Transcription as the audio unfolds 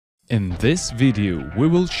In this video, we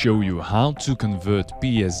will show you how to convert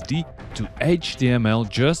PSD to HTML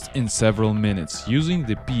just in several minutes using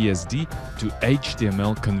the PSD to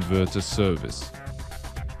HTML converter service.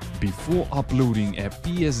 Before uploading a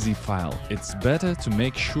PSD file, it's better to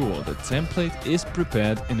make sure the template is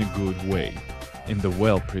prepared in a good way. In the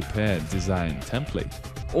well-prepared design template,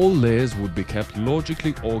 all layers would be kept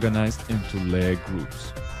logically organized into layer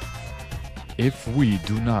groups. If we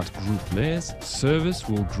do not group layers, service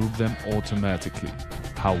will group them automatically.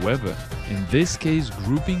 However, in this case,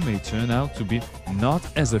 grouping may turn out to be not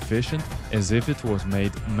as efficient as if it was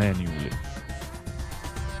made manually.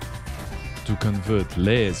 To convert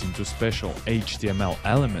layers into special HTML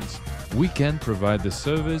elements, we can provide the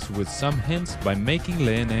service with some hints by making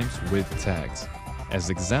layer names with tags. As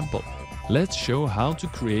example, let's show how to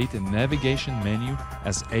create a navigation menu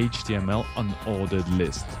as HTML unordered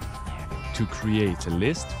list. To create a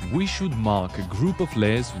list, we should mark a group of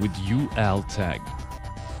layers with UL tag.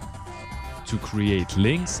 To create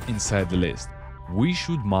links inside the list, we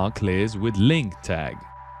should mark layers with link tag.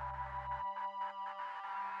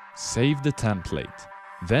 Save the template.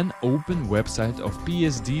 Then open website of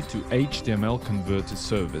PSD to HTML converter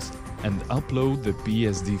service and upload the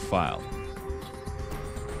PSD file.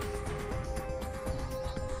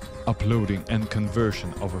 Uploading and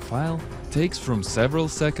conversion of a file takes from several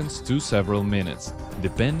seconds to several minutes,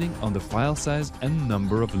 depending on the file size and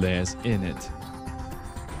number of layers in it.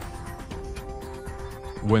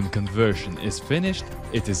 When conversion is finished,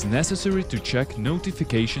 it is necessary to check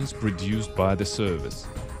notifications produced by the service.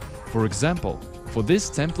 For example, for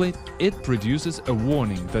this template, it produces a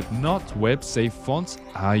warning that not web-safe fonts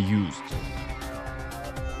are used.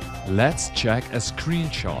 Let's check a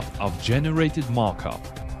screenshot of generated markup.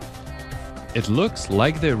 It looks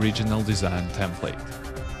like the original design template.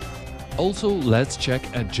 Also, let's check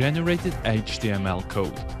a generated HTML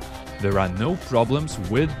code. There are no problems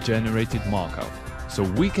with generated markup, so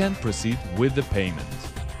we can proceed with the payment.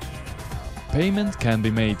 Payment can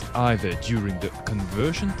be made either during the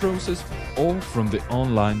conversion process or from the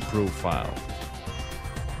online profile.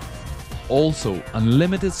 Also,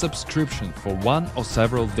 unlimited subscription for 1 or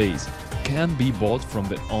several days can be bought from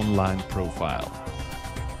the online profile.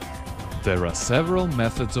 There are several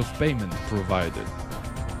methods of payment provided.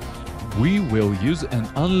 We will use an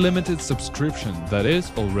unlimited subscription that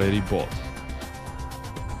is already bought.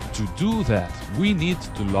 To do that, we need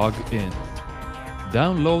to log in.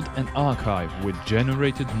 Download an archive with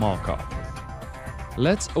generated markup.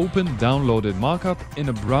 Let's open downloaded markup in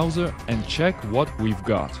a browser and check what we've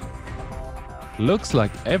got. Looks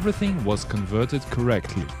like everything was converted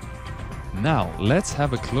correctly. Now let's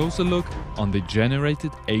have a closer look on the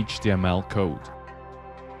generated HTML code.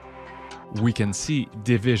 We can see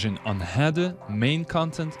division on header, main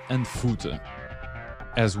content and footer.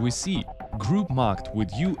 As we see, group marked with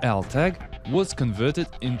UL tag was converted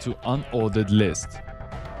into unordered list.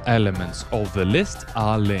 Elements of the list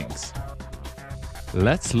are links.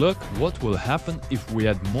 Let's look what will happen if we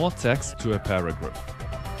add more text to a paragraph.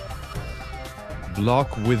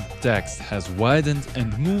 Block with text has widened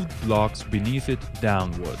and moved blocks beneath it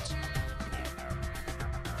downwards.